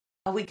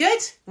Are we good?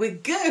 We're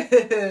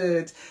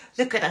good.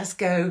 Look at us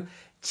go.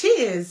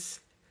 Cheers.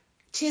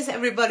 Cheers,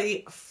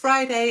 everybody.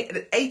 Friday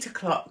at 8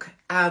 o'clock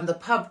and the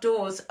pub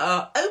doors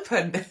are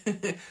open.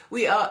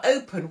 We are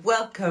open.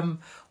 Welcome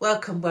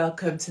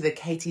to the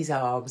Katie's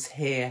Arms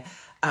here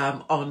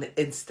on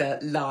Insta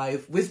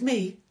Live with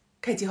me,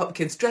 Katie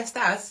Hopkins, dressed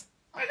as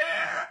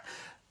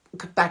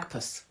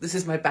Bagpuss. This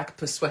is my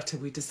Bagpuss sweater,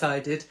 we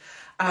decided.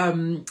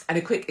 And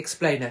a quick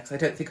explainer, because I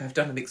don't think I've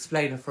done an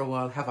explainer for a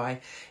while, have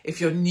I?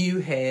 If you're new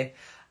here,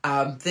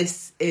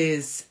 this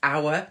is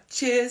our...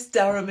 Cheers,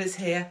 Durham is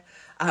here.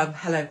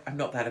 Hello, I'm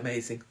not that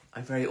amazing.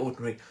 I'm very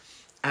ordinary,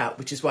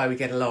 which is why we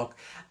get along.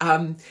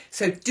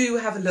 So do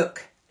have a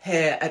look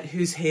here at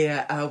who's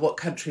here, what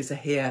countries are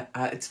here.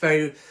 It's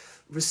very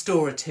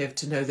restorative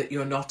to know that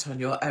you're not on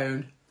your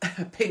own.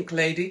 Pink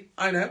lady,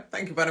 I know,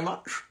 thank you very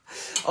much.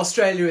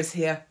 Australia is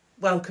here.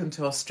 Welcome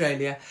to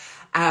Australia.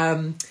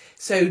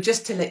 So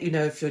just to let you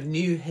know, if you're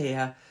new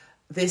here,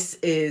 this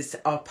is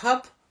our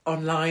pub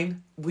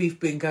online. We've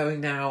been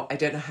going now, I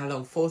don't know how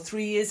long for,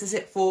 3 years is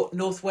it for?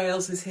 North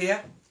Wales is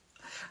here.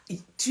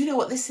 Do you know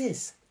what this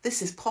is?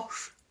 This is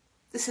posh.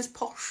 This is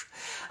posh.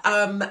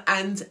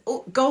 And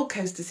Gold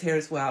Coast is here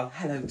as well.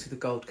 Hello to the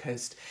Gold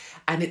Coast.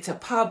 And it's a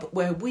pub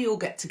where we all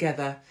get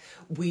together.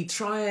 We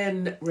try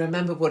and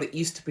remember what it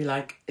used to be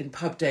like in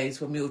pub days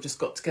when we all just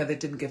got together,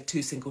 didn't give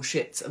two single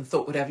shits and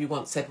thought whatever you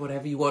want, said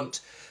whatever you want,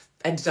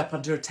 ended up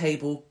under a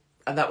table,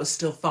 and that was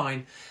still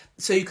fine.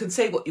 So you can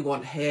say what you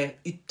want here.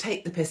 You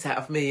take the piss out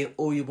of me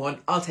all you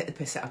want. I'll take the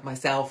piss out of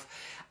myself.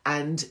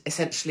 And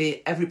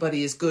essentially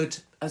everybody is good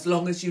as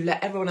long as you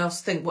let everyone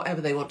else think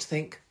whatever they want to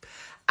think.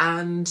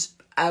 And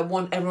I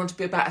want everyone to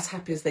be about as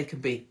happy as they can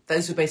be.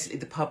 Those are basically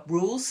the pub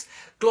rules.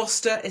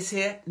 Gloucester is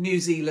here. New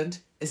Zealand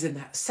is in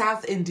that.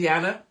 South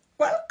Indiana,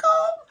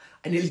 welcome.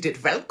 I nearly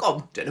did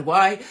welcome, don't know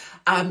why.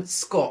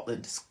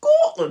 Scotland.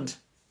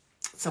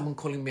 Someone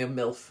calling me a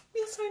MILF.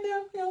 Yes,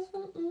 I know.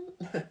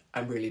 Yes.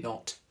 I'm really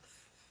not.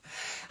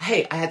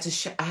 Hey, I had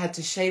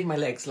to shave my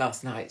legs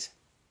last night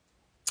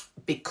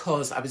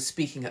because I was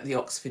speaking at the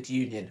Oxford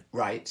Union,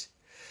 right?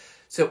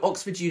 So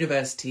Oxford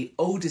University,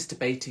 oldest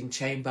debating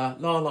chamber,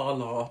 la la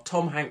la.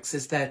 Tom Hanks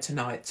is there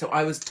tonight. So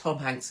I was Tom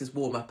Hanks's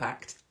warm-up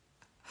act.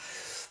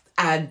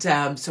 And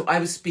so I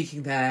was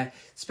speaking there,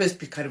 supposed to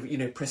be kind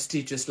of,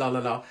 prestigious, la la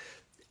la.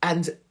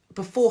 And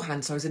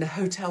beforehand, so I was in a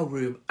hotel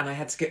room and I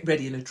had to get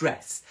ready in a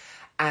dress.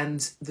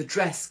 And the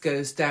dress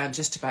goes down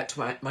just about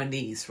to my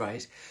knees,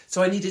 right?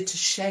 So I needed to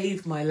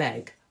shave my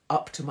leg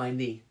up to my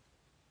knee.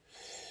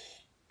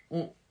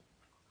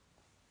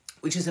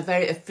 Which is a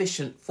very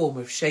efficient form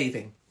of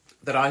shaving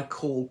that I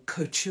call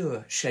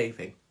couture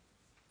shaving.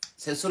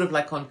 So sort of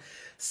like on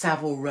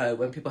Savile Row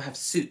when people have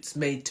suits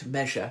made to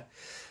measure.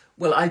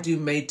 Well, I do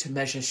made to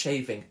measure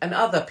shaving, and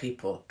other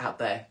people out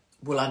there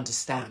will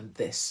understand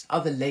this.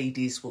 Other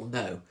ladies will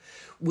know.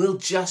 We'll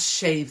just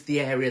shave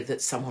the area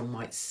that someone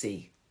might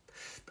see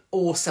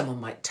or someone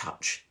might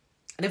touch.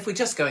 And if we're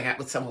just going out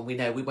with someone we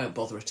know, we won't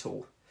bother at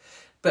all.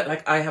 But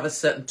like I have a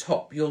certain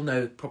top, you'll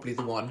know probably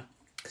the one,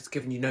 because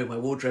given you know my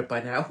wardrobe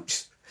by now, which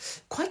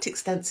is quite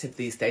extensive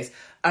these days.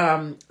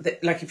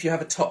 Like if you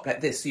have a top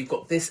like this, so you've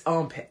got this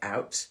armpit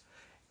out,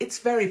 it's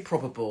very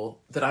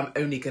probable that I'm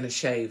only going to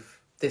shave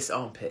this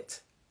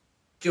armpit.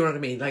 Do you know what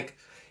I mean? Like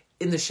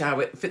in the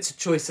shower, if it's a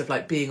choice of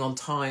like being on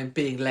time,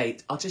 being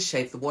late, I'll just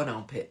shave the one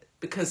armpit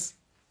because...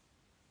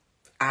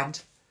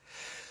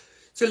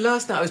 So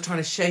last night I was trying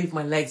to shave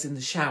my legs in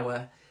the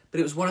shower, but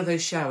it was one of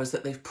those showers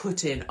that they've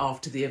put in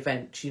after the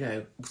event,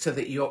 so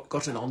that you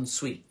got an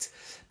ensuite.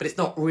 But it's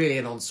not really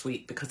an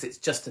ensuite because it's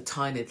just a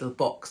tiny little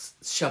box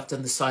shoved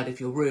on the side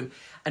of your room.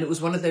 And it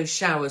was one of those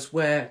showers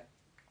where,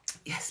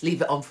 yes,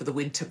 leave it on for the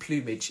winter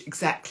plumage.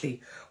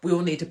 Exactly. We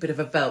all need a bit of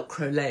a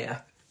Velcro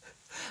layer.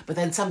 But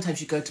then sometimes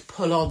you go to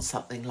pull on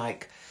something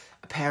like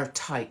a pair of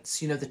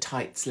tights. You know the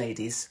tights,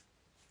 ladies.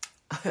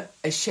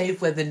 I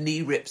shave where the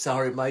knee rips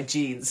are in my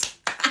jeans.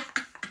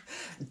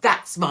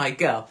 That's my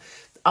girl.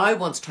 I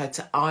once tried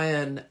to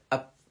iron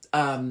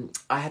I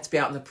had to be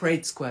out in the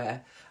parade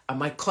square and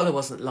my collar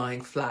wasn't lying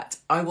flat.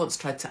 I once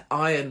tried to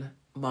iron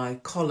my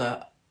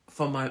collar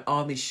from my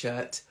army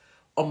shirt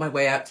on my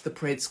way out to the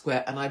parade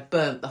square and I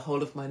burnt the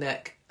whole of my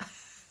neck.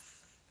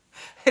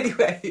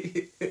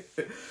 Anyway.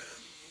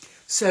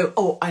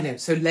 So, I know.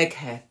 So leg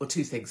hair, or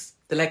two things.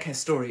 The leg hair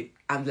story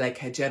and leg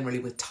hair generally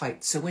with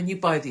tights. So when you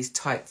buy these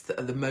tights that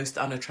are the most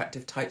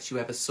unattractive tights you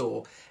ever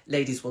saw,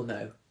 ladies will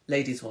know.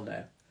 Ladies will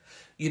know.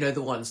 You know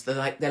the ones,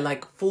 they're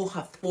like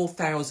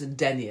 4,000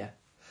 denier.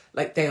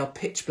 Like they are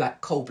pitch black,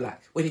 coal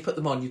black. When you put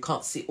them on, you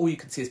can't see, all you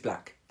can see is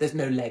black. There's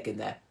no leg in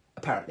there,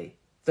 apparently.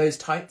 Those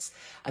tights,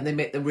 and they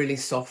make them really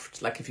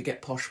soft, like if you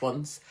get posh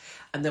ones.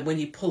 And then when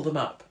you pull them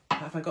up,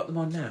 have I got them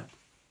on now?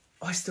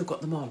 Oh, I still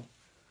got them on.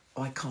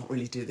 Oh, I can't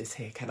really do this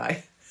here, can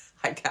I?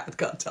 I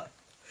can't I?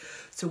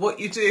 So what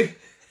you do,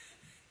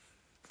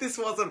 this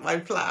wasn't my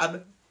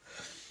plan.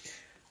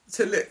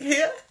 So look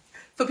here.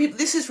 For people,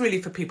 this is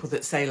really for people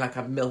that say like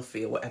I'm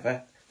milfy or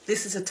whatever.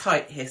 This is a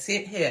tight here. See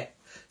it here?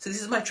 So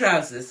this is my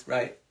trousers,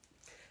 right?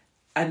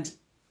 And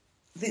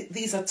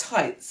these are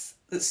tights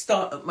that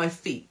start at my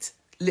feet.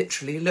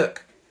 Literally,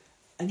 look.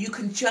 And you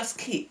can just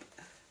keep...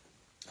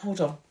 Hold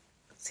on.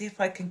 See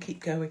if I can keep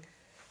going.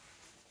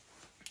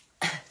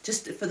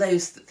 Just for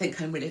those that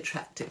think I'm really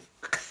attractive.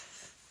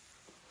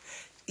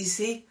 You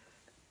see?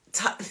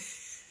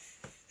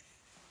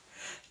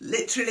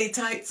 Literally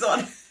tights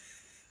on.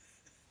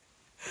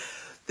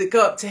 That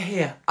go up to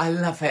here. I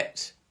love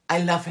it. I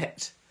love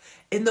it.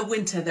 In the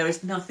winter, there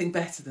is nothing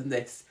better than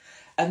this.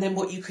 And then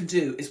what you can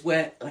do is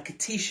wear like a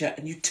t-shirt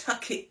and you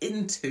tuck it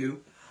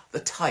into the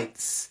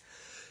tights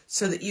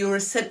so that you're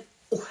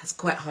oh, it's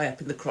quite high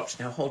up in the crotch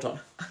now. Hold on.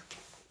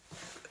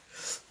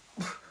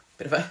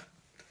 Bit of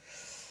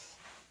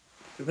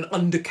an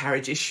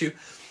undercarriage issue.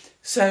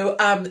 So,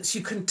 so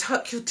you can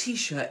tuck your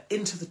t-shirt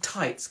into the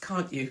tights,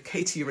 can't you?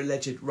 Katie, you're a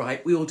legend,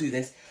 right? We all do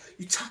this.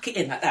 You tuck it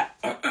in like that,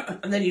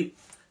 and then you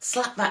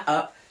slap that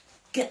up,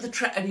 get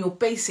the and you're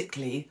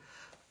basically,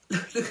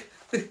 look.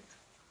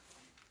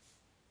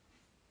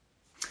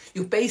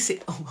 You're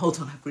oh,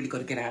 hold on, I've really got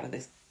to get out of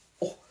this.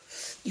 Oh,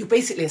 you're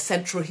basically a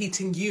central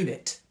heating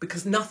unit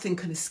because nothing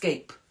can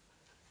escape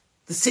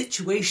the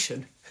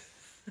situation.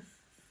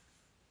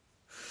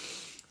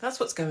 That's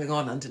what's going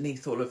on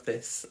underneath all of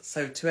this.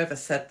 So to whoever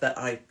said that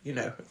I,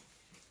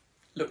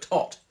 looked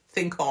hot,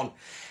 think on.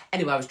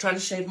 Anyway, I was trying to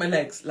shave my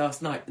legs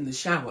last night in the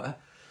shower,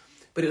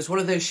 but it was one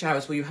of those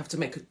showers where you have to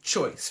make a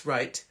choice,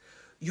 right?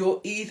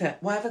 You're either...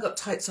 Why have I got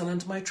tights on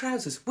under my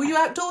trousers? Were you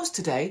outdoors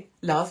today,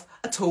 love,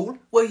 at all?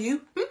 Were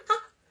you?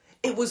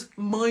 It was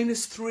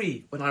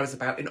 -3 when I was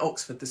about in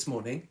Oxford this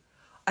morning.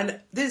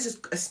 And this is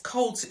a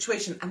cold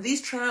situation. And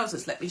these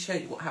trousers, let me show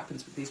you what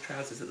happens with these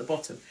trousers at the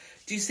bottom.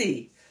 Do you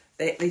see?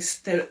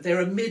 They're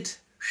a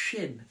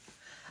mid-shin.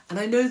 And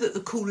I know that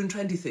the cool and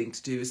trendy thing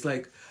to do is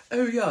like,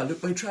 oh yeah,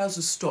 look, my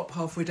trousers stop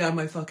halfway down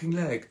my fucking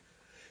leg.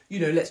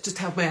 Let's just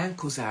have my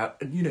ankles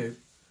out and,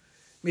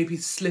 maybe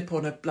slip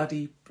on a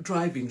bloody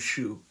driving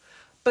shoe.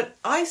 But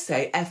I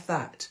say, F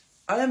that.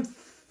 I am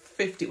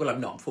 50, well,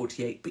 I'm not, I'm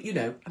 48, but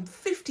I'm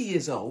 50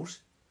 years old.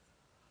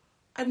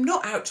 I'm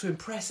not out to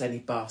impress any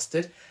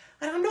bastard,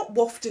 and I'm not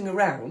wafting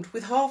around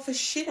with half a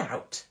shin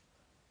out.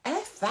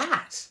 F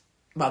that.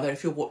 Mother,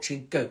 if you're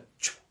watching, go.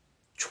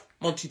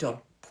 Monty Don.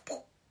 Do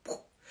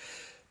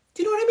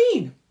you know what I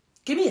mean?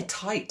 Give me a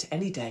tight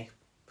any day.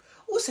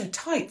 Also,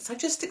 tights, I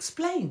just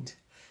explained.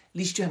 At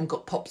least you haven't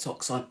got pop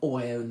socks on. Oh,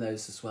 I own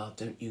those as well,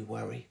 don't you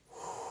worry.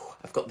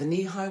 I've got the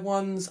knee-high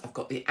ones. I've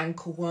got the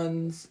ankle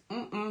ones.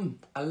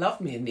 I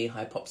love me a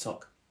knee-high pop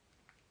sock.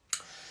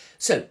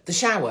 So, the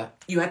shower,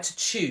 you had to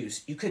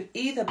choose. You could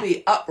either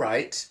be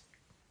upright,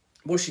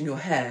 washing your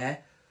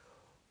hair,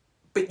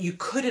 but you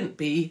couldn't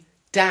be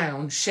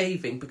down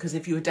shaving, because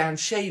if you were down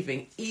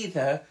shaving,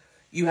 either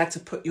you had to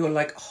put your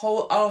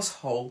whole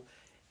arsehole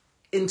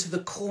into the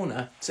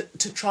corner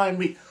to try and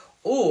reach...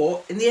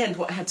 Or, in the end,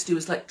 what I had to do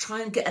was,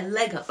 try and get a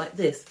leg up like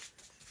this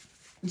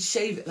and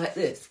shave it like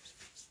this.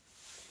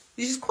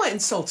 Which is quite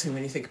insulting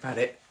when you think about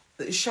it,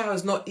 that the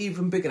shower's not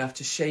even big enough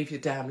to shave your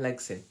damn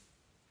legs in.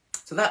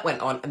 So that went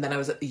on, and then I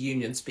was at the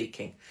union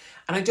speaking.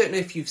 And I don't know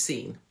if you've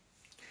seen.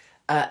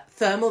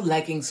 Thermal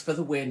leggings for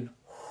the win.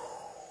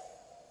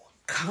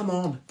 Come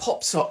on,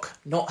 pop sock.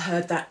 Not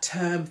heard that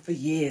term for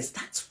years.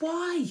 That's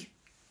why.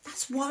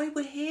 That's why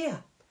we're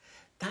here.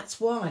 That's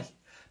why.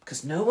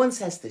 Because no one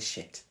says this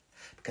shit.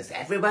 Because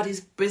everybody's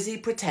busy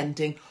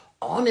pretending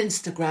on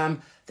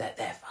Instagram that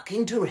they're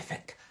fucking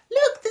terrific.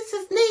 Look, this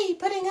is me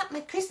putting up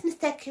my Christmas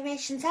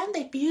decorations. Aren't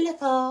they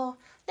beautiful?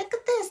 Look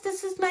at this.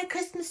 This is my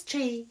Christmas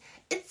tree.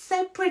 It's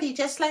so pretty,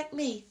 just like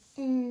me.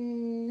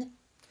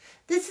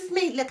 This is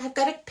me. Look, I've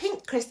got a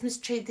pink Christmas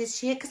tree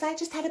this year because I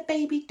just had a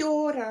baby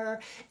daughter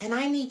and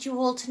I need you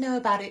all to know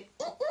about it.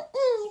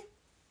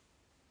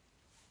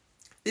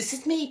 This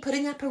is me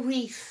putting up a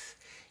wreath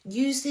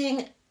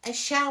using a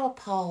shower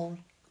pole.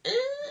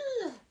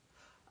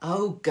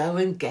 Oh, go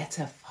and get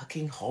a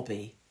fucking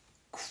hobby.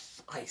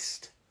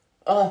 Christ.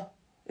 Oh,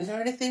 is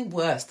there anything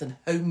worse than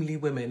homely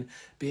women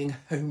being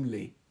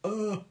homely?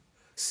 Oh,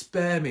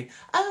 spare me.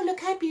 Oh,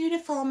 look how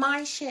beautiful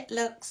my shit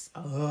looks.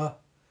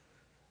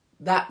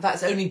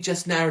 That's only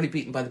just narrowly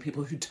beaten by the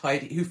people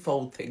who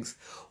fold things.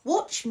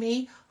 Watch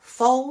me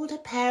fold a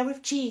pair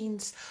of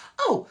jeans.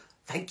 Oh,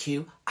 thank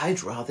you.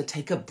 I'd rather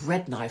take a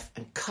bread knife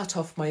and cut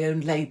off my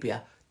own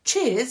labia.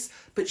 Cheers,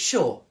 but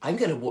sure, I'm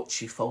going to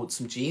watch you fold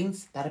some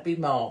jeans. That'd be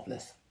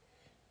marvellous.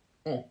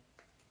 The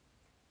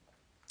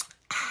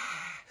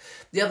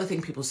other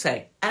thing people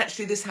say,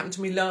 actually this happened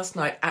to me last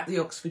night at the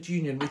Oxford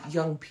Union with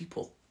young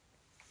people.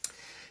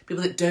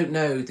 People that don't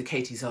know the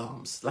Katie's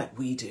Arms like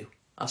we do,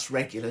 us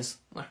regulars.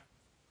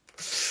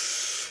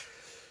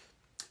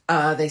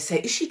 They say,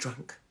 is she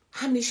drunk?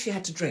 How many she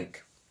had to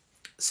drink?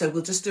 So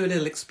we'll just do a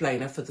little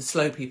explainer for the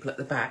slow people at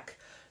the back.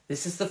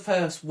 This is the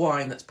first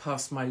wine that's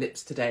passed my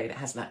lips today and it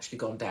hasn't actually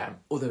gone down,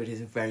 although it is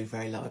a very,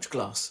 very large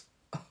glass.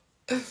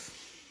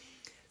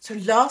 So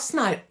last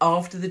night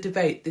after the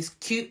debate, this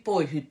cute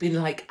boy who'd been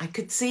like, I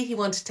could see he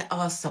wanted to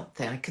ask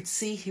something. I could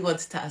see he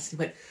wanted to ask. He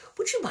went,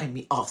 would you mind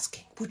me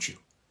asking? Would you?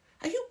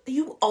 Are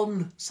you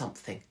on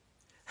something?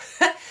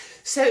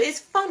 So it's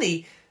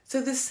funny. So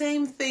the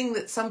same thing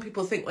that some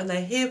people think when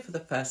they're here for the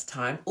first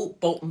time. Oh,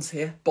 Bolton's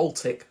here.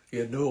 Baltic.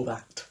 You know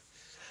that.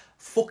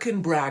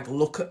 Fucking brag.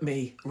 Look at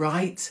me,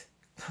 right?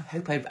 I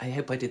hope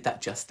I did that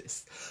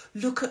justice.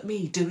 Look at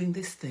me doing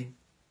this thing.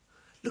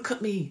 Look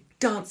at me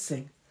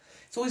dancing.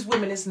 It's always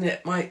women, isn't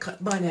it? My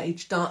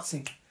age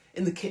dancing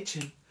in the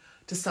kitchen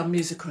to some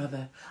music or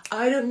other.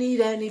 I don't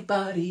need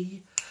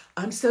anybody.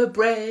 I'm so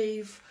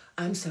brave.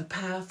 I'm so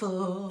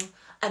powerful.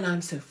 And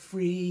I'm so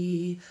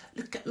free.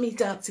 Look at me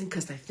dancing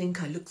because I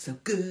think I look so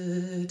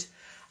good.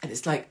 And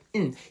it's like,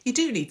 you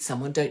do need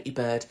someone, don't you,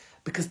 bird?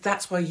 Because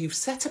that's why you've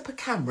set up a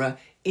camera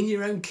in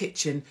your own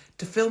kitchen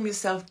to film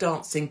yourself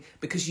dancing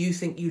because you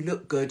think you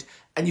look good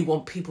and you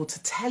want people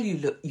to tell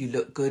you you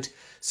look good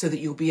so that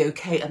you'll be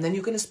okay. And then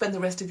you're going to spend the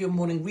rest of your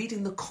morning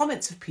reading the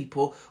comments of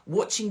people,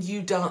 watching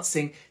you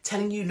dancing,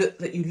 telling you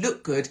that you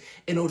look good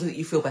in order that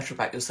you feel better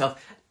about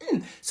yourself.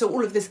 So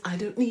all of this, I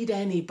don't need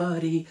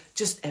anybody,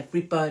 just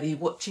everybody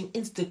watching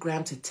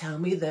Instagram to tell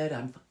me that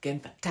I'm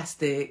fucking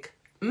fantastic.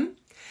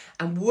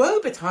 And woe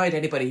betide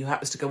anybody who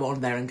happens to go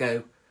on there and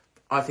go,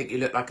 I think you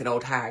look like an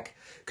old hag.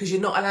 Because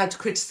you're not allowed to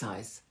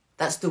criticise.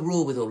 That's the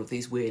rule with all of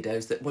these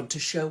weirdos that want to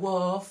show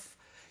off.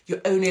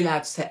 You're only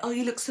allowed to say, oh,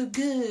 you look so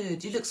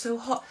good. You look so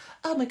hot.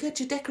 Oh, my God,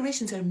 your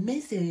decorations are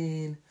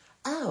amazing.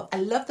 Oh, I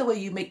love the way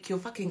you make your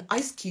fucking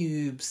ice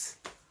cubes.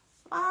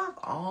 Fuck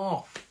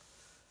off.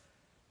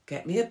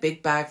 Get me a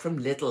big bag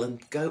from Lidl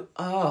and go,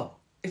 oh,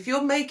 if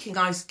you're making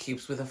ice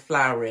cubes with a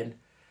flower in,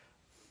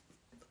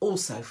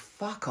 also,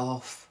 fuck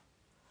off.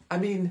 I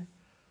mean,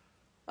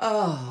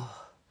 oh...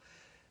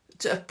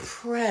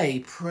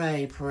 Pray,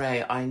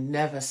 I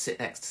never sit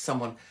next to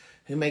someone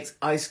who makes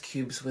ice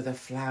cubes with a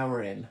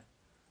flower in.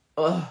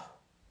 Ugh.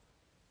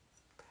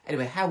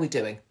 Anyway, how are we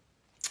doing?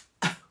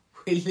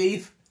 We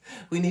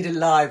need a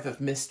live of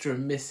Mr.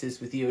 and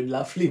Mrs. with you and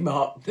Lovely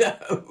Mark.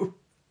 No.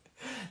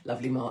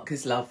 Lovely Mark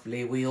is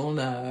lovely, we all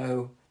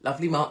know.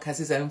 Lovely Mark has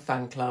his own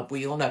fan club,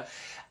 we all know.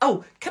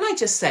 Oh, can I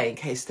just say, in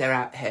case they're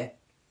out here,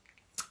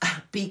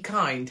 be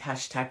kind,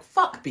 hashtag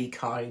fuck be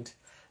kind.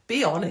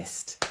 Be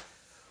honest.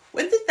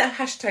 When did the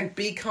hashtag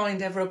be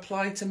kind ever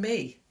apply to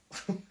me?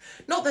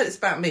 Not that it's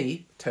about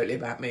me, totally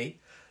about me,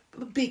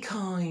 but be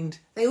kind.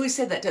 They always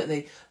say that, don't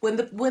they? When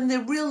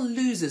the real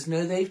losers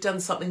know they've done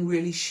something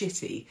really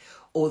shitty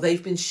or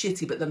they've been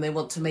shitty but then they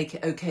want to make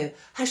it okay.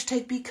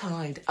 Hashtag be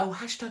kind. Oh,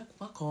 hashtag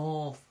fuck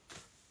off.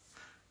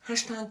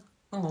 Hashtag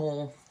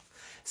oh.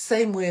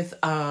 Same with,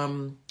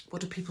 what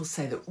do people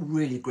say that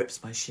really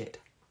grips my shit?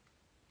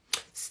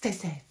 Stay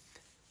safe.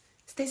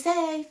 Stay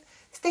safe.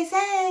 Stay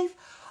safe.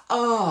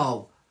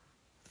 Oh.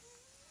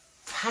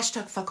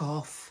 Hashtag fuck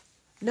off.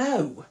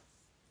 No.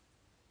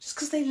 Just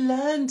because they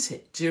learnt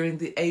it during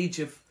the age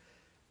of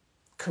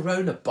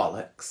corona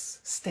bollocks.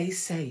 Stay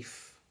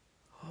safe.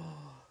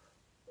 Oh,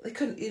 they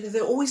couldn't,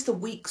 they're always the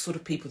weak sort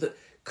of people that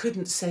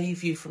couldn't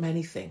save you from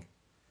anything.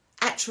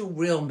 Actual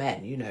real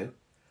men,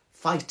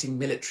 fighting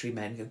military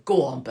men.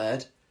 Go on,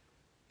 bird.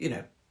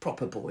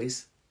 Proper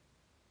boys.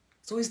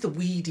 It's always the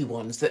weedy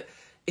ones that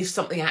if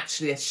something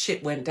actually, a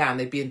shit went down,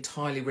 they'd be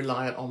entirely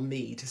reliant on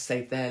me to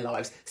save their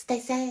lives. Stay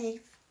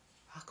safe.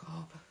 Fuck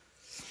off.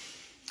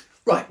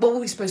 Right, what were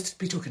we supposed to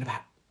be talking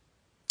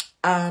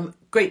about?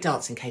 Great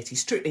dancing, Katie.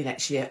 Strictly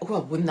next year.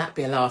 Well, wouldn't that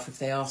be a laugh if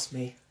they asked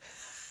me?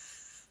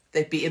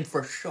 They'd be in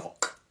for a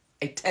shock.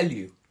 I tell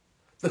you.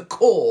 The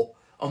core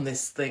on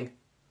this thing.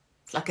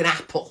 It's like an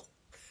apple.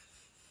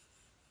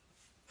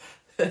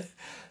 There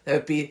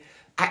would be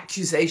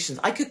accusations.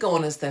 I could go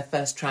on as their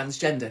first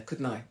transgender,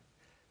 couldn't I?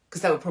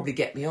 Because that would probably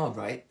get me on,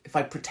 right? If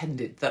I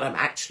pretended that I'm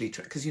actually...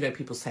 Because,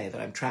 people say that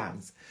I'm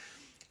trans.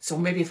 So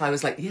maybe if I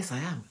was like, yes, I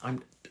am.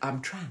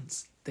 I'm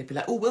trans. They'd be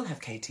like, oh, we'll have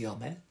Katie on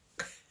then.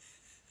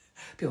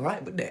 Be all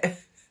right, wouldn't it?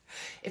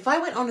 If I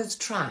went on as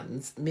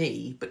trans,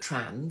 but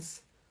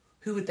trans,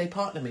 who would they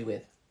partner me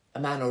with? A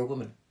man or a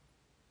woman?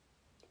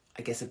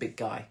 I guess a big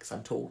guy, because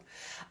I'm tall.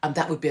 And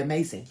that would be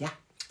amazing. Yeah.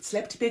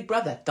 Celebrity Big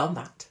Brother. Done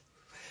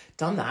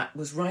that.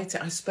 Was right.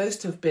 I was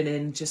supposed to have been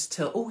in just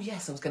till... Oh,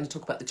 yes, I was going to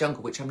talk about The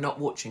Jungle, which I'm not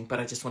watching,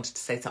 but I just wanted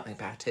to say something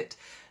about it.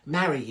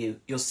 Marry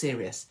you. You're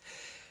serious.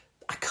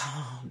 I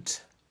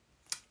can't.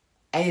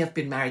 I've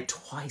been married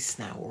twice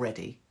now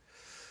already.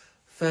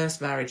 First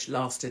marriage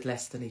lasted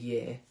less than a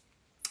year.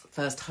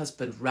 First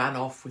husband ran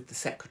off with the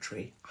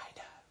secretary. I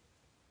know.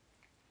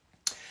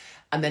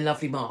 And then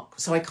Lovely Mark.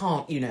 So I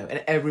can't,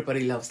 and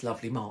everybody loves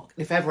Lovely Mark.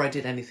 And if ever I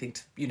did anything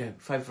to,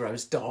 if ever I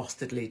was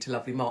dastardly to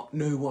Lovely Mark,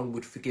 no one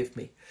would forgive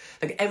me.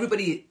 Like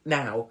everybody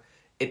now,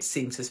 it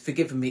seems, has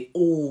forgiven me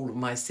all of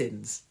my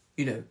sins,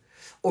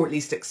 or at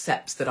least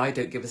accepts that I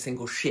don't give a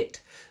single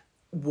shit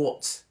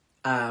what...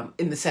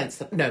 in the sense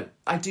that, no,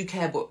 I do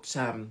care what...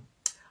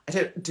 I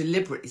don't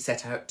deliberately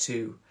set out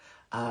to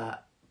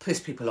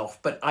piss people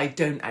off, but I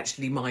don't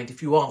actually mind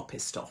if you are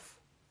pissed off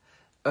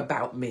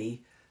about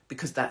me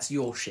because that's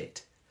your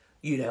shit.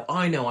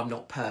 I know I'm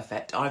not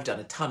perfect. I've done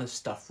a ton of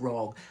stuff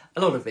wrong.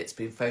 A lot of it's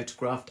been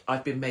photographed.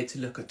 I've been made to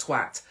look a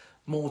twat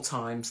more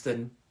times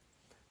than,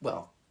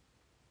 well,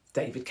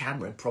 David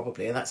Cameron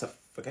probably, and that's a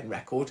friggin'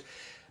 record.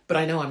 But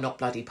I know I'm not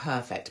bloody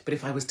perfect. But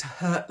if I was to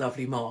hurt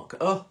lovely Mark,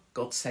 oh,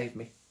 God save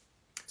me.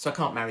 So I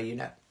can't marry you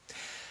now.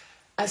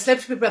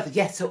 Celebrity Big Brother,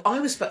 yes. So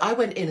I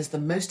went in as the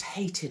most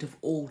hated of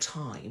all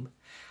time.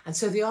 And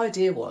so the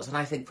idea was, and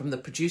I think from the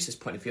producer's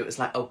point of view, it was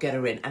like, oh, get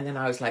her in. And then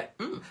I was like,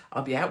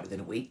 I'll be out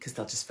within a week because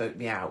they'll just vote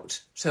me out.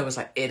 So I was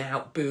like, in,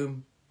 out,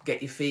 boom,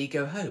 get your fee,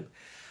 go home.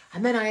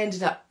 And then I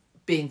ended up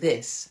being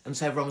this. And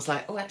so everyone was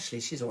like, oh,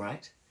 actually, she's all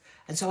right.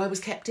 And so I was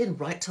kept in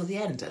right till the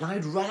end. And I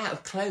had run out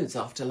of clothes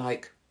after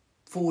like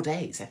 4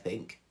 days, I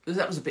think.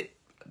 That was a bit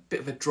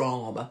of a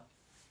drama.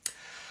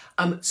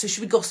 So should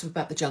we gossip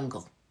about the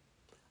jungle?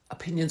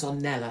 Opinions on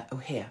Nella. Oh,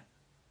 here.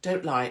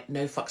 Don't lie.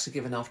 No fucks are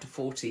given after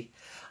 40.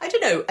 I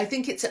don't know. I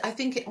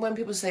think when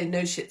people say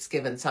no shit's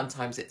given,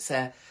 sometimes it's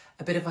a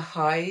bit of a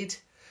hide.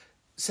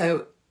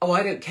 So, oh,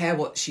 I don't care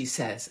what she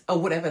says. Oh,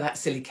 whatever that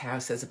silly cow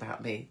says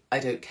about me, I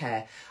don't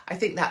care. I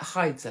think that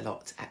hides a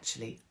lot,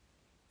 actually.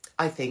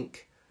 I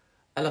think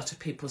a lot of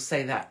people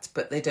say that,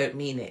 but they don't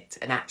mean it.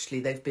 And actually,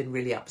 they've been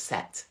really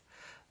upset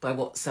by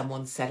what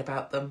someone said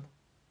about them.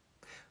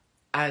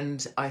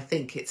 And I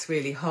think it's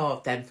really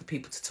hard then for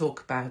people to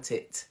talk about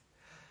it.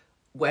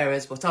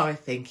 Whereas what I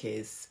think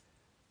is,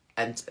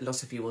 and a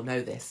lot of you will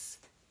know this,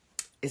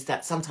 is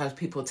that sometimes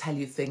people tell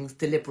you things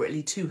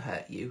deliberately to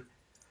hurt you.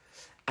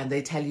 And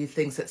they tell you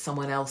things that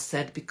someone else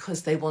said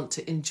because they want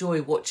to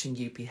enjoy watching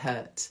you be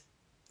hurt.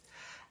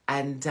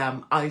 And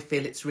I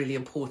feel it's really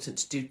important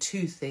to do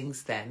two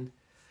things then.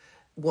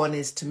 One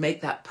is to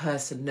make that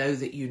person know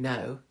that you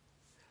know.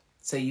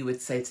 So you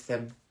would say to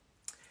them,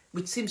 it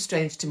would seem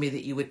strange to me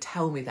that you would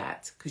tell me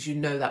that because you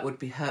know that would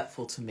be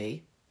hurtful to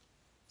me.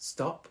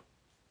 Stop.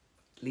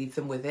 Leave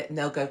them with it, and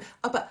they'll go,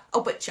 but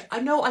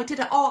I know I did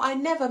it. Oh, I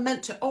never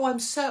meant to. Oh,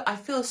 I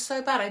feel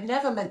so bad. I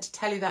never meant to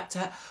tell you that to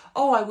her.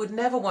 Oh, I would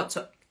never want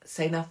to.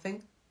 Say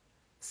nothing.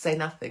 Say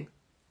nothing.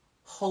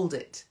 Hold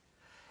it.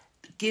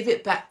 Give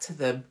it back to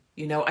them.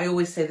 You know, I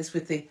always say this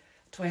with do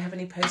I have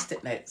any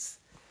post-it notes?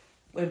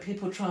 When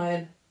people try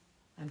and,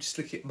 I'm just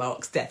looking at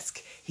Mark's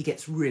desk. He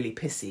gets really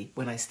pissy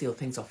when I steal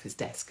things off his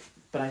desk.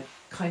 But I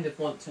kind of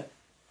want to,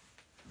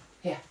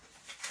 here.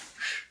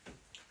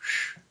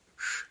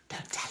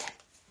 Don't tell him.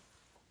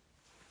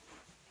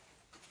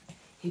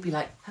 He'd be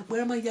like,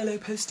 where are my yellow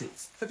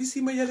post-its? Have you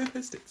seen my yellow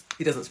post-its?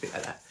 He doesn't speak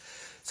like that.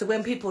 So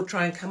when people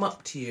try and come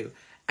up to you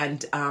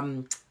and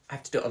I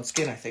have to do it on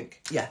screen, I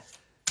think. Yeah.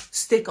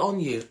 Stick on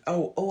you.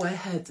 Oh, I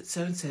heard that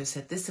so-and-so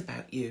said this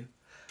about you.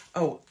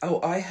 Oh,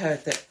 I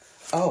heard that.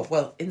 Oh,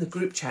 well, in the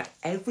group chat,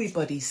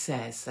 everybody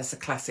says, that's a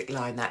classic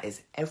line, that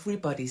is,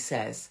 everybody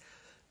says,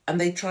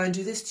 and they try and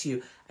do this to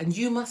you. And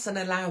you mustn't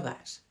allow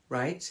that,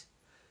 right?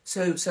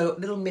 So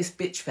little Miss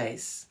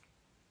Bitchface,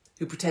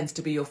 who pretends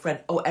to be your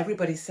friend, oh,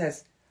 everybody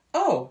says,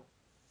 oh,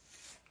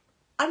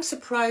 I'm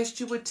surprised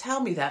you would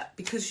tell me that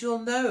because you'll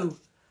know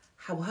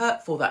how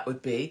hurtful that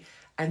would be.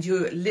 And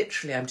you're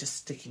literally, I'm just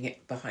sticking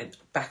it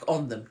back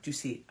on them. Do you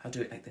see? I'll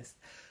do it like this.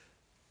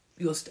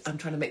 I'm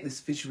trying to make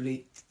this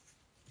visually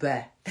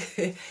there.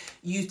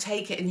 You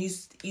take it and you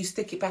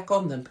stick it back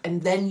on them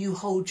and then you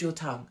hold your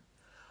tongue.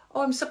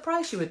 Oh, I'm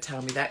surprised you would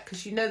tell me that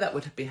because you know that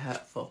would be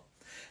hurtful.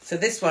 So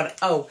this one,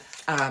 well,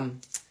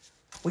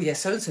 yeah,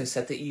 so-and-so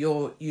said that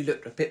you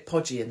looked a bit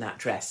podgy in that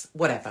dress.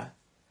 Whatever.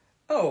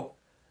 Oh,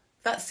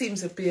 that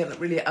seems to be a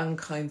really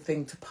unkind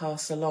thing to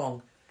pass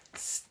along.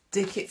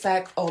 Stick it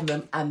back on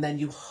them and then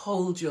you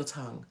hold your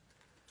tongue.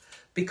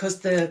 Because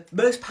the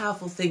most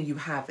powerful thing you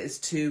have is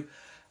to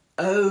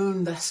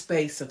own the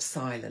space of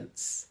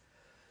silence.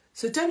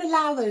 So don't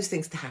allow those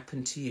things to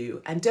happen to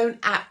you and don't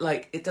act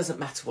like it doesn't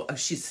matter what, oh,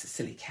 she's a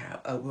silly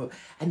cow. Oh, well,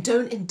 and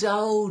don't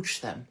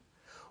indulge them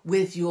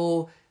with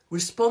your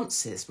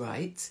responses,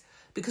 right?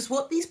 Because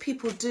what these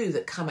people do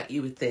that come at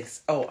you with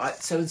this, oh,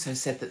 so-and-so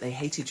said that they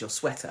hated your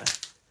sweater.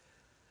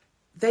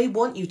 They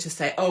want you to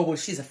say, oh, well,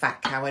 she's a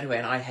fat cow anyway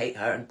and I hate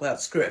her and, well,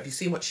 screw it, have you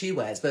seen what she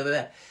wears? Blah, blah,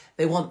 blah.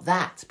 They want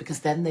that because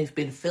then they've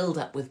been filled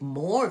up with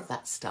more of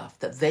that stuff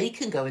that they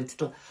can go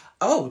into,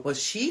 oh, well,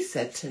 she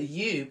said to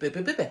you, blah,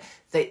 blah, blah,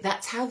 blah.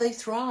 That's how they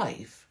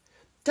thrive.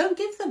 Don't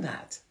give them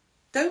that.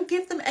 Don't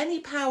give them any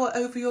power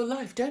over your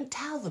life. Don't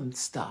tell them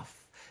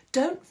stuff.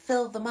 Don't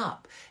fill them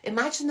up.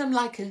 Imagine them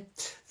like a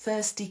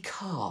thirsty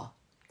car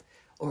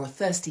or a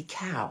thirsty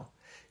cow.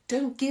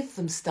 Don't give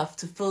them stuff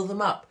to fill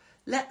them up.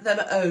 Let them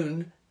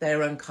own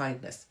their own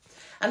kindness.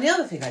 And the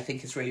other thing I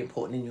think is really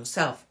important in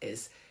yourself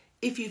is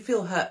if you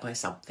feel hurt by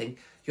something,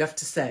 you have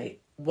to say,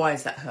 why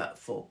is that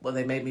hurtful? Well,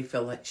 they made me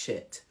feel like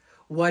shit.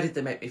 Why did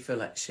they make me feel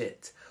like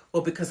shit?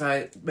 Well, because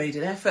I made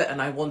an effort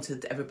and I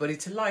wanted everybody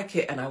to like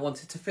it and I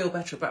wanted to feel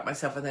better about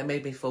myself and they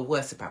made me feel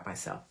worse about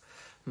myself.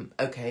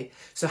 Okay,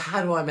 so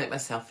how do I make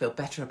myself feel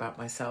better about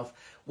myself?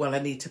 Well, I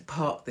need to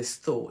park this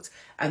thought.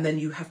 And then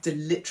you have to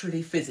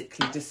literally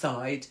physically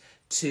decide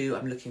to,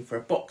 I'm looking for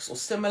a box or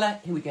similar.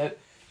 Here we go.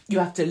 You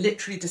have to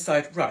literally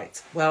decide,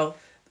 right, well,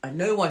 I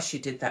know why she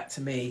did that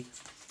to me.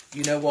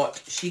 You know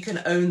what? She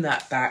can own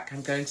that back.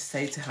 I'm going to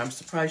say to her, I'm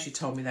surprised you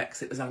told me that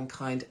because it was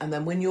unkind. And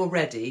then when you're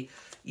ready,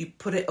 you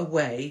put it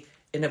away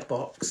in a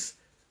box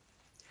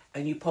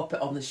and you pop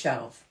it on the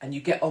shelf and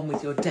you get on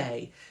with your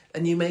day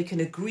and you make an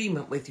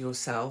agreement with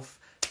yourself.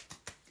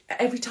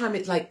 Every time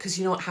it's like, because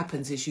you know what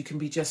happens is you can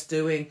be just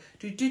doing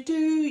you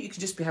can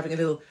just be having a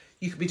little,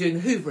 you could be doing the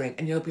hoovering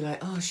and you'll be like,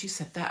 oh, she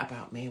said that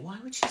about me. Why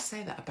would she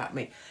say that about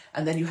me?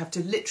 And then you have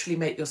to literally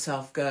make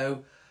yourself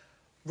go,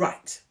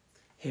 right,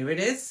 here it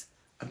is.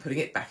 I'm putting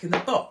it back in the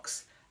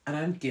box and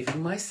I'm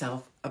giving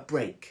myself a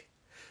break.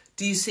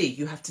 Do you see?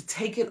 You have to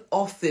take it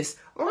off this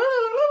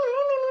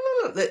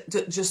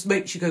that just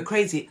makes you go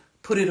crazy.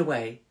 Put it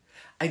away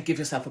and give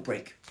yourself a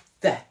break.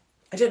 There.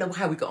 I don't know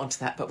how we got onto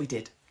that, but we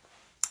did.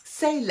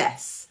 Say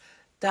less.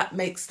 That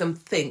makes them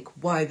think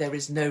why there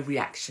is no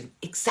reaction.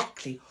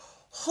 Exactly.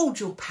 Hold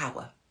your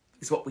power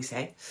is what we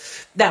say.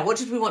 Now, what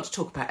did we want to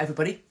talk about,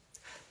 everybody?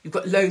 You've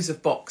got loads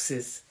of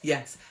boxes.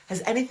 Yes.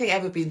 Has anything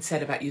ever been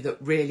said about you that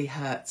really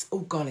hurts? Oh,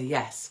 golly,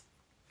 yes.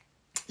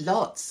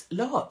 Lots.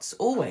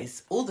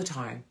 Always. All the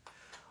time.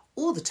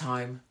 All the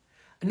time.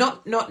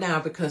 Not now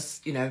because,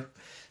 you know,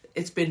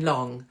 it's been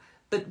long.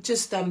 But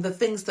just the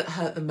things that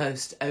hurt the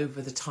most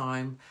over the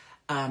time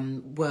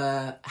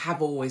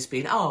have always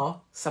been, are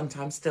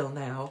sometimes still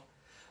now,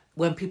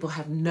 when people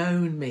have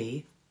known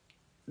me,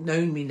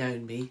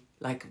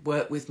 like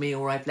worked with me,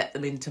 or I've let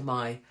them into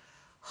my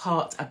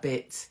heart a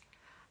bit,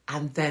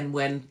 and then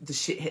when the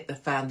shit hit the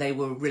fan, they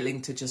were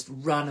willing to just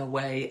run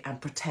away and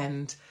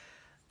pretend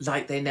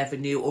like they never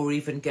knew, or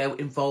even go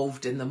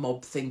involved in the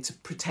mob thing to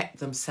protect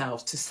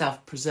themselves, to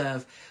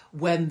self-preserve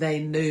when they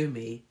knew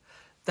me.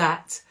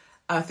 That,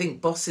 I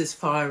think, bosses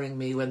firing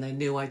me when they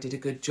knew I did a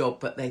good job,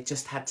 but they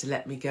just had to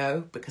let me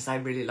go because I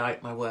really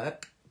liked my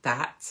work.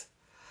 That.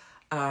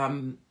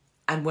 And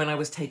when I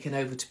was taken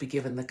over to be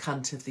given the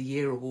Cunt of the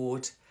Year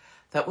award,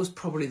 that was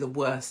probably the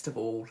worst of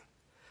all,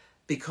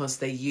 because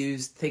they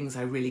used things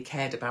I really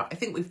cared about. I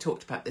think we've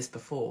talked about this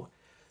before.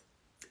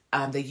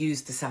 They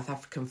used the South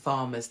African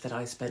farmers that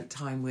I spent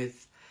time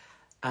with.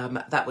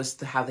 That was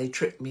how they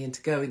tricked me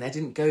into going. I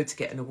didn't go to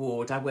get an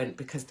award. I went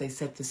because they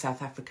said the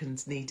South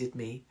Africans needed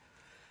me.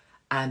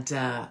 And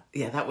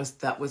yeah, that was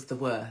the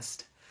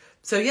worst.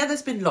 So yeah,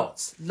 there's been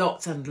lots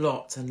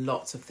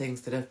of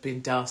things that have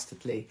been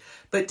dastardly.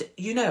 But,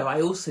 you know,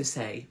 I also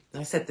say,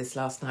 I said this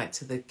last night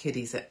to the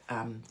kiddies at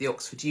the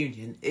Oxford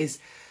Union, is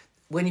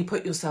when you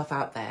put yourself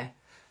out there,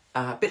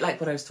 a bit like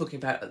what I was talking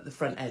about at the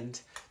front end,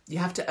 you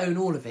have to own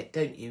all of it,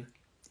 don't you?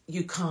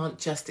 You can't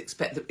just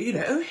expect that, you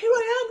know, oh, here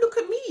I am, look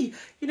at me,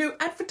 you know,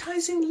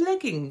 advertising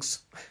leggings.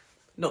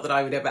 Not that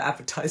I would ever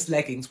advertise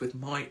leggings with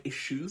my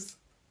issues.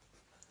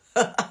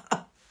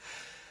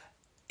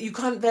 You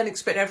can't then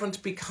expect everyone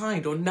to be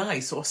kind or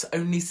nice or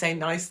only say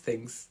nice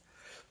things.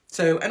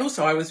 So, and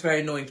also I was very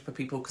annoyed for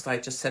people because I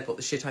just said what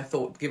the shit I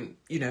thought, given,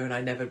 you know, and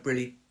I never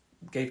really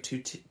gave two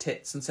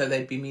tits, and so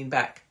they'd be mean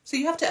back. So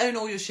you have to own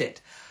all your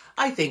shit.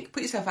 I think,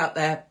 put yourself out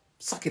there,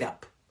 suck it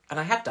up. And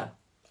I have done.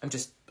 I'm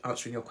just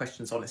answering your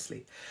questions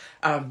honestly.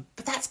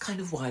 But that's kind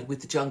of why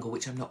with The Jungle,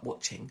 which I'm not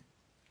watching,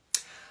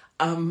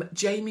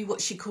 Jamie,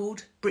 what's she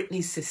called?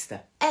 Britney's sister.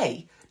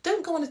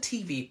 Don't go on a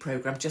TV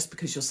programme just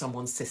because you're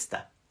someone's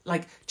sister.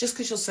 Like, just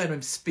because your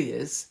surname's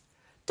Spears,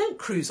 don't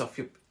cruise off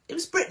your... It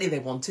was Britney they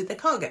wanted. They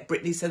can't get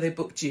Britney, so they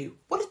booked you.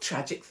 What a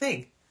tragic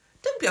thing.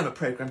 Don't be on a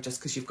programme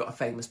just because you've got a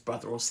famous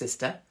brother or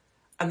sister.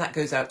 And that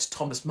goes out to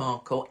Thomas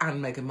Markle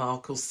and Meghan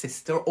Markle's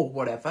sister or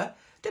whatever.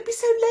 Don't be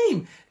so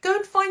lame. Go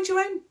and find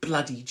your own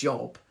bloody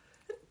job.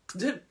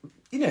 Don't,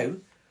 you know,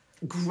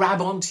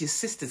 grab onto your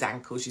sister's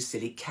ankles, you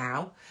silly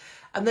cow.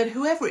 And then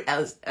whoever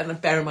else...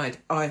 And bear in mind,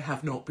 I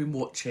have not been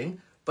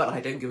watching, but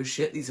I don't give a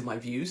shit. These are my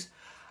views.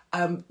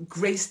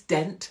 Grace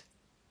Dent,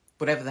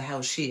 whatever the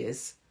hell she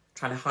is,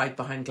 trying to hide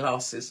behind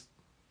glasses,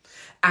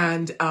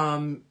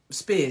 and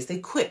Spears, they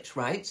quit,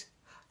 right?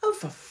 Oh,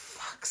 for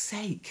fuck's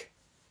sake.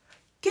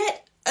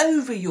 Get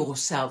over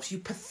yourselves, you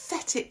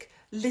pathetic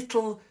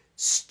little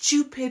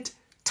stupid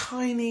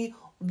tiny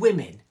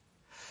women.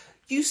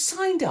 You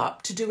signed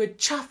up to do a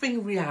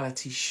chuffing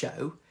reality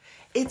show.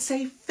 It's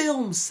a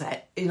film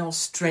set in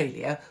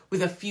Australia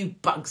with a few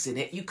bugs in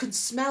it. You can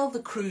smell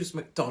the Cruise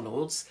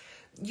McDonald's.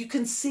 You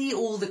can see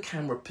all the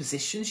camera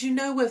positions. You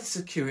know where the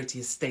security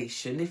is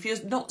stationed. If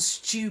you're not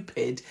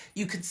stupid,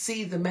 you can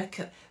see the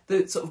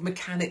sort of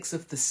mechanics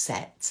of the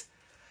set.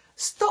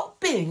 Stop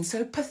being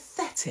so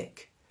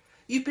pathetic.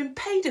 You've been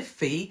paid a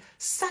fee.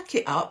 Suck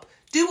it up.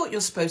 Do what you're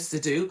supposed to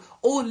do,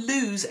 or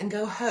lose and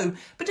go home.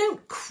 But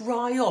don't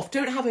cry off.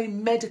 Don't have a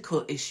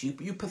medical issue.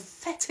 You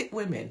pathetic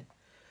women.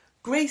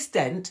 Grace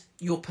Dent,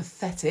 you're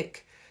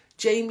pathetic.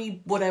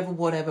 Jamie, whatever,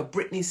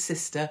 Britney's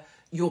sister,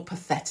 you're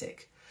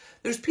pathetic.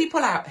 There's people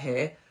out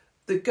here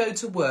that go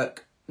to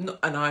work, and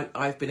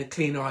I've been a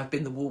cleaner, I've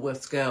been the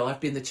Woolworths girl,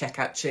 I've been the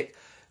checkout chick,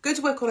 go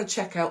to work on a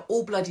checkout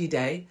all bloody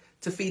day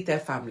to feed their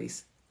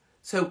families.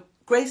 So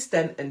Grace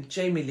Dent and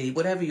Jamie Lee,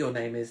 whatever your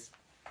name is,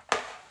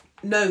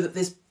 know that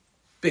this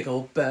big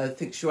old bird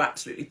thinks you're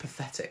absolutely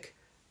pathetic.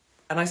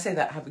 And I say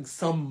that having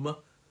some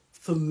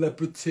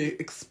celebrity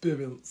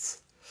experience.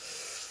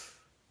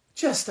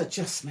 That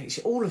just makes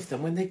you, all of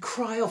them, when they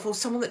cry off, or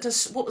someone that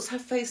does, what was her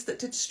face that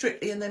did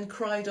Strictly and then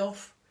cried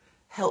off?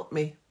 Help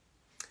me.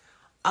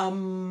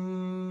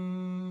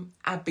 Abingdon,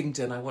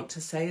 I want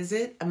to say, is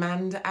it?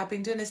 Amanda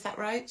Abingdon, is that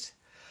right?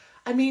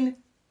 I mean,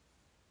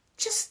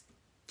 just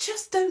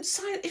don't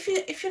sign.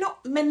 If you're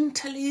not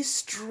mentally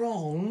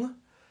strong,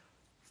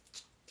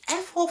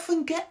 F off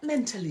and get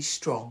mentally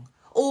strong.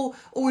 Or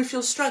if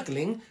you're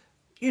struggling,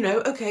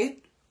 okay,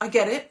 I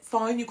get it,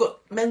 fine, you've got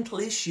mental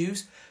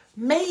issues.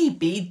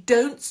 Maybe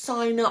don't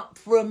sign up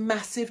for a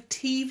massive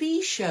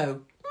TV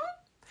show.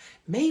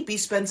 Maybe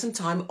spend some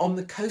time on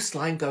the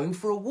coastline going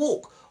for a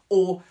walk,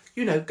 or,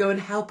 go and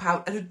help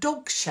out at a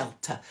dog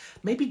shelter.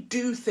 Maybe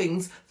do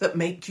things that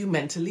make you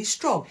mentally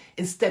strong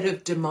instead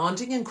of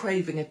demanding and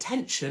craving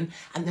attention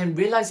and then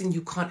realising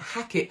you can't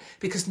hack it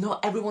because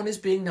not everyone is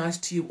being nice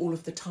to you all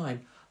of the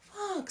time.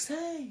 Fuck's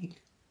sake.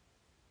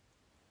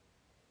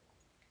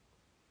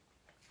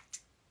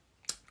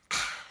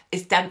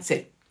 It's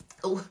dancing.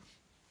 Oh,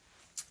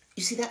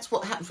 you see, that's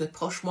what happens with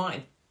posh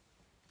wine.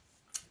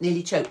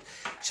 Nearly choked.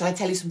 Shall I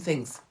tell you some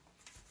things?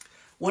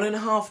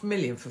 1.5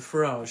 million for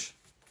Farage.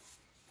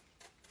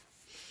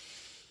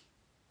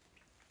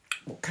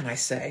 What can I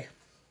say?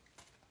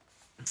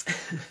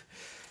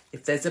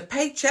 If there's a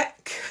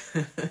paycheck.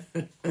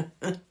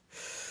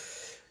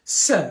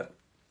 So,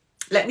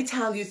 let me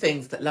tell you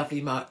things that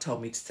lovely Mark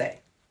told me to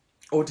say,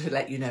 or to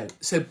let you know.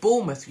 So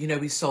Bournemouth,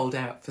 we sold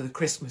out for the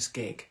Christmas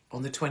gig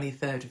on the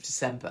 23rd of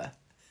December.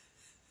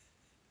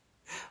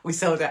 We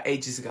sold out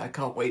ages ago. I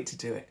can't wait to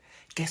do it.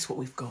 Guess what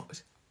we've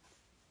got?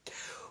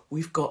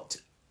 We've got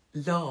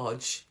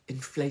large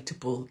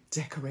inflatable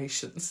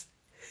decorations.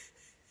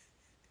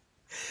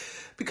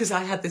 Because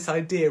I had this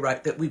idea,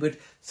 right, that we would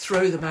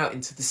throw them out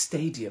into the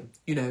stadium,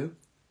 And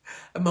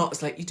Mark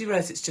was like, you do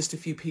realise it's just a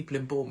few people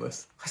in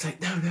Bournemouth? I was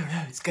like, no,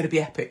 it's going to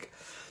be epic.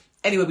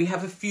 Anyway, we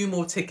have a few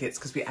more tickets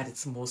because we added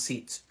some more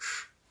seats.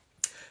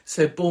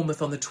 So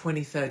Bournemouth on the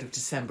 23rd of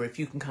December, if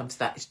you can come to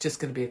that, it's just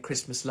going to be a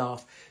Christmas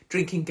laugh.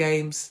 Drinking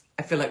games.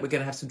 I feel like we're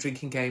going to have some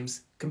drinking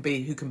games.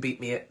 Who can beat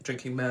me at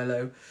drinking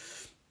Merlot.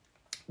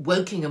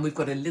 Wokingham, we've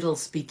got a little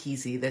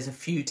speakeasy. There's a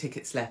few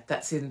tickets left.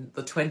 That's in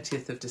the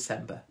 20th of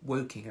December,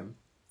 Wokingham.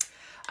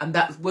 And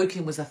that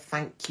Wokingham was a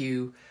thank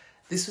you.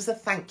 This was a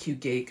thank you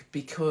gig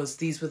because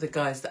these were the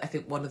guys that I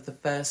think one of the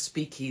first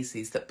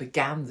speakeasies that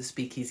began the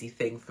speakeasy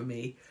thing for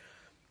me.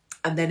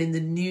 And then in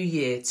the new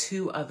year,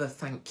 2 other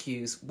thank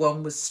yous.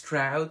 One was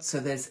Stroud. So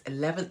there's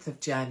 11th of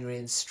January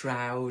in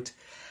Stroud.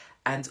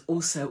 And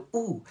also,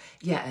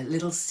 a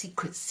little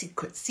secret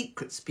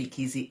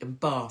speakeasy in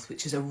Bath,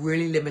 which is a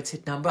really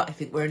limited number. I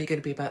think we're only going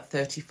to be about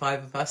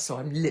 35 of us. So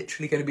I'm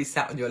literally going to be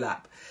sat on your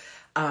lap.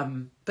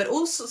 But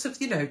all sorts of,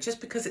 just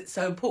because it's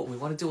so important, we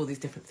want to do all these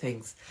different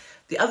things.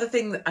 The other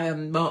thing that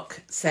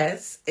Mark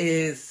says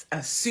is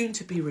soon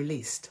to be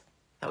released.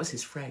 That was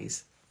his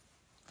phrase.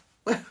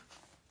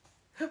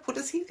 What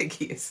does he think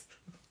he is?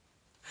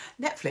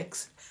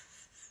 Netflix.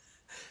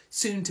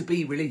 Soon to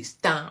be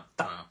released. Da,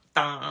 da,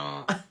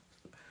 da.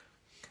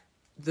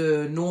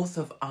 The north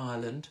of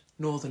Ireland,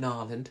 Northern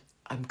Ireland,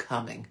 I'm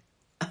coming.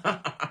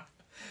 The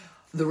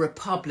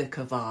Republic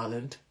of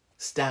Ireland,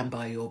 stand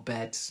by your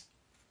beds.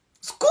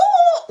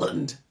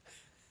 Scotland!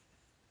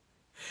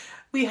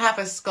 We have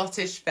a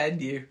Scottish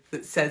venue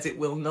that says it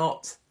will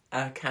not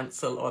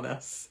cancel on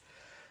us.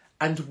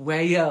 And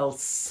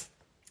Wales.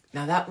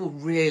 Now that will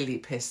really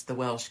piss the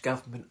Welsh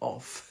government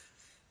off.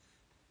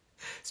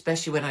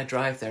 Especially when I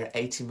drive there at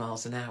 80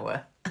 miles an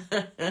hour.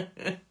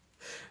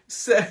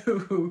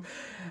 So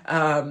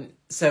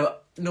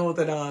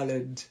Northern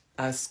Ireland,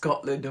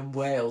 Scotland and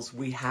Wales,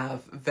 we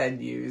have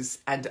venues.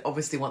 And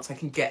obviously once I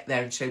can get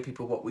there and show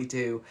people what we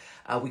do,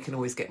 we can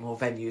always get more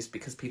venues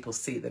because people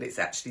see that it's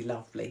actually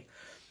lovely.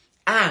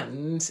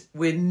 And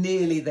we're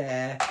nearly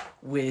there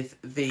with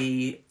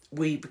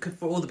because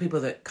for all the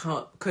people that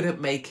couldn't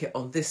make it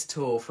on this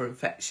tour for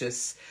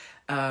Infectious,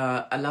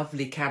 a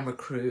lovely camera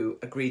crew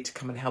agreed to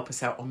come and help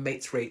us out on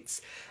Mates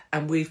Rates.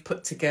 And we've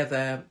put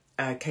together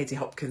Katie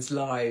Hopkins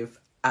live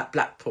at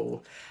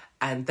Blackpool.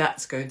 And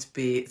that's going to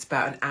be, it's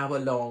about an hour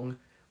long,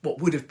 what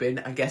would have been,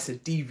 I guess, a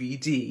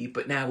DVD,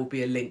 but now will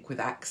be a link with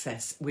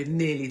access. We're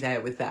nearly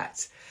there with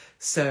that.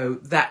 So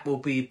that will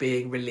be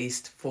being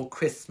released for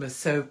Christmas.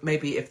 So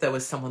maybe if there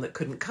was someone that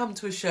couldn't come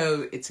to a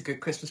show, it's a good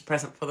Christmas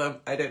present for them.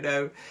 I don't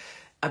know.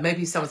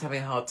 Maybe someone's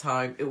having a hard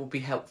time. It will be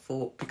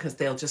helpful because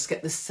they'll just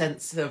get the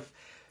sense of,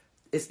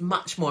 it's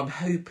much more, I'm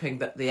hoping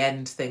that the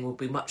end thing will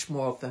be much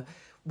more of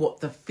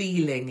what the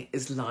feeling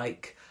is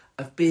like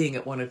of being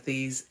at one of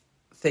these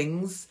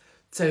things.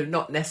 So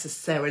not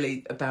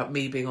necessarily about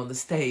me being on the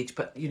stage,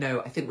 but,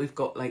 I think we've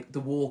got like the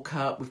walk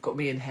up, we've got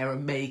me in hair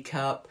and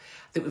makeup.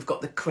 I think we've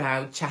got the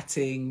crowd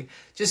chatting,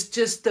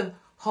 just the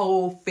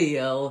whole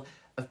feel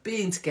of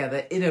being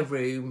together in a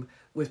room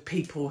with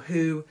people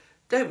who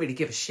don't really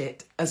give a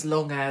shit as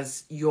long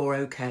as you're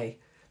okay.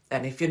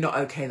 And if you're not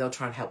okay, they'll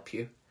try and help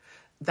you.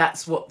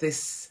 That's what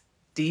this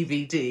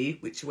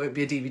DVD, which won't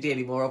be a DVD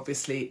anymore,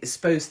 obviously, is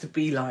supposed to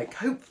be like,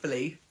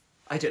 hopefully.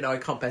 I don't know, I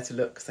can't bear to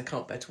look because I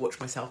can't bear to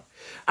watch myself.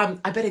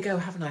 I better go,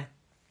 haven't I?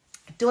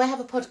 Do I have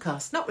a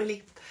podcast? Not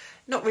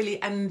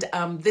really. And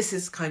this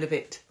is kind of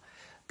it.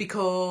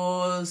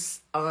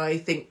 because I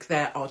think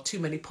there are too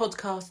many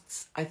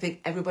podcasts. I think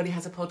everybody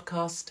has a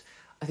podcast.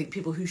 I think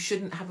people who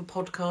shouldn't have a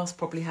podcast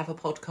probably have a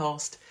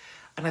podcast.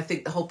 And I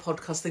think the whole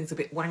podcast thing's a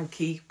bit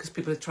wanky because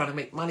people are trying to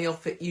make money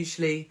off it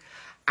usually.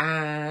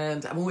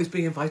 And I'm always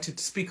being invited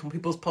to speak on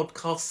people's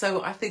podcasts.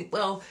 So I think,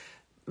 well,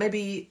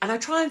 maybe, and I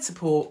try and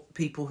support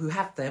people who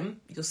have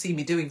them. You'll see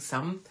me doing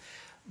some.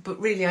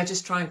 But really, I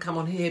just try and come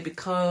on here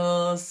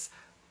because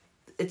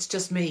it's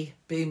just me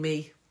being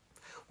me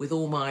with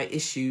all my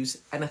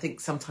issues. And I think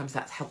sometimes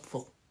that's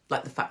helpful.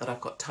 Like the fact that I've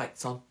got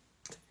tights on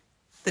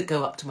that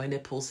go up to my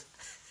nipples.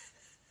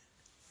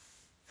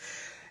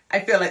 I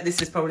feel like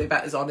this is probably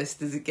about as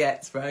honest as it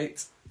gets,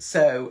 right?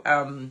 So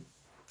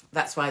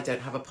that's why I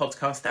don't have a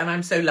podcast. And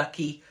I'm so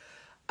lucky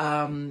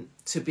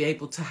to be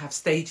able to have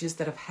stages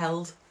that I've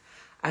held.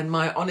 And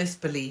my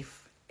honest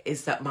belief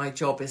is that my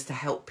job is to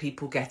help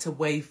people get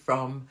away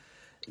from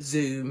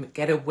Zoom,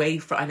 get away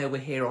from, I know we're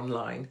here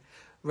online,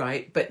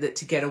 right? But that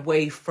to get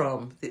away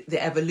from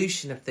the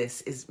evolution of this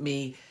is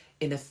me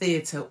in a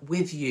theatre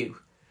with you.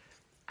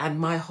 And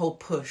my whole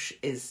push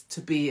is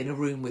to be in a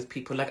room with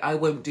people. Like, I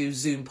won't do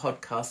Zoom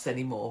podcasts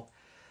anymore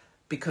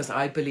because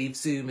I believe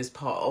Zoom is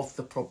part of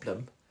the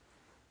problem.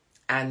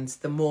 And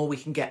the more we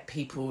can get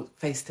people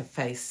face to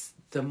face,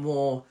 the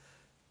more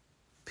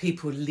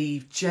people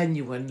leave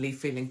genuinely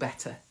feeling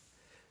better,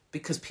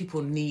 because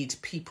people need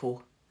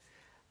people.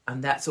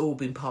 And that's all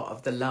been part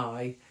of the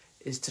lie,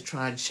 is to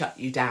try and shut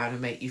you down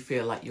and make you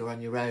feel like you're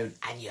on your own.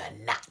 And you're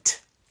not.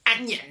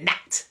 And you're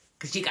not.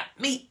 Because you got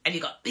me and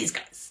you got these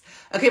guys.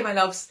 Okay, my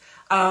loves,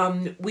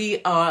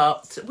 we're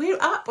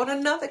up on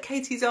another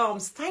Katie's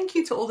Arms. Thank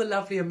you to all the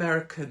lovely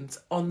Americans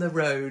on the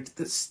road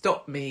that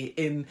stopped me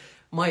in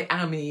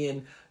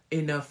Miami,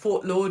 in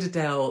Fort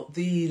Lauderdale,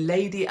 the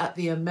lady at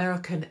the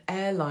American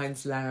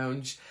Airlines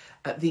Lounge,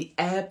 at the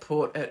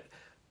airport at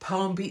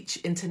Palm Beach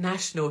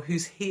International,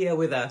 who's here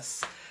with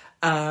us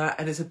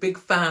and is a big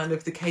fan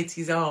of the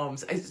Katie's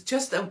Arms. It's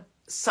just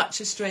such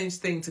a strange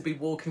thing to be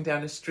walking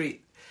down a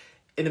street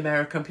in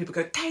America and people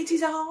go,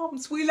 Katie's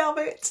Arms, we love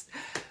it.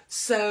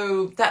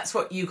 So that's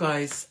what you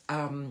guys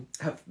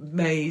have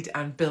made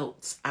and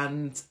built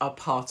and are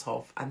part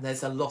of. And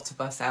there's a lot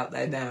of us out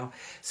there now.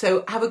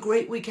 So have a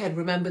great weekend.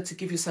 Remember to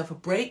give yourself a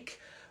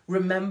break.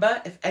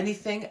 Remember, if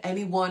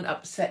anyone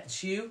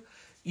upsets you,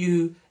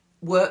 you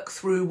work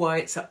through why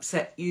it's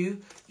upset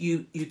you.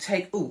 You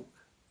take, oh,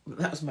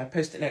 that was my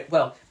post-it note.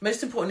 Well,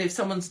 most importantly, if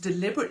someone's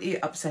deliberately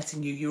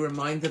upsetting you, you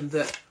remind them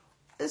that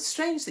it's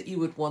strange that you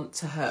would want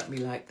to hurt me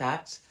like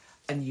that,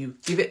 and you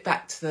give it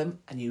back to them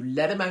and you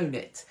let them own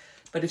it.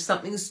 But if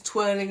something's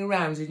twirling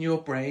around in your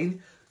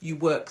brain, you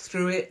work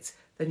through it,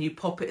 then you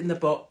pop it in the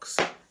box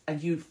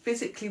and you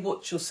physically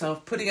watch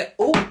yourself putting it,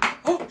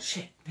 oh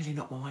shit, nearly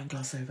knocked my wine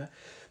glass over.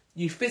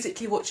 You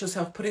physically watch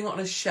yourself putting it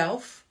on a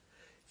shelf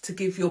to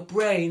give your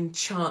brain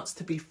chance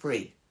to be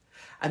free.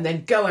 And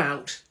then go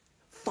out,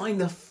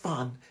 find the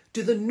fun,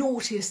 do the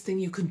naughtiest thing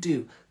you can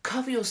do.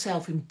 Cover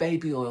yourself in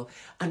baby oil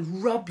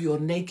and rub your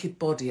naked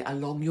body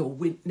along your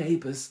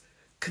neighbour's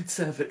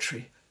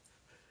conservatory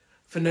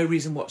for no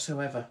reason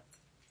whatsoever,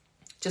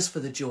 just for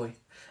the joy.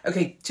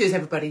 Okay, cheers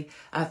everybody.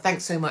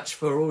 Thanks so much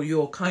for all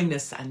your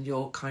kindness and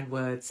your kind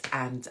words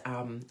and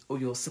all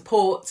your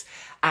support.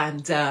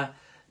 And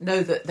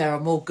know that there are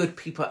more good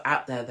people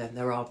out there than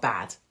there are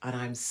bad, and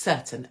I'm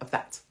certain of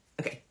that.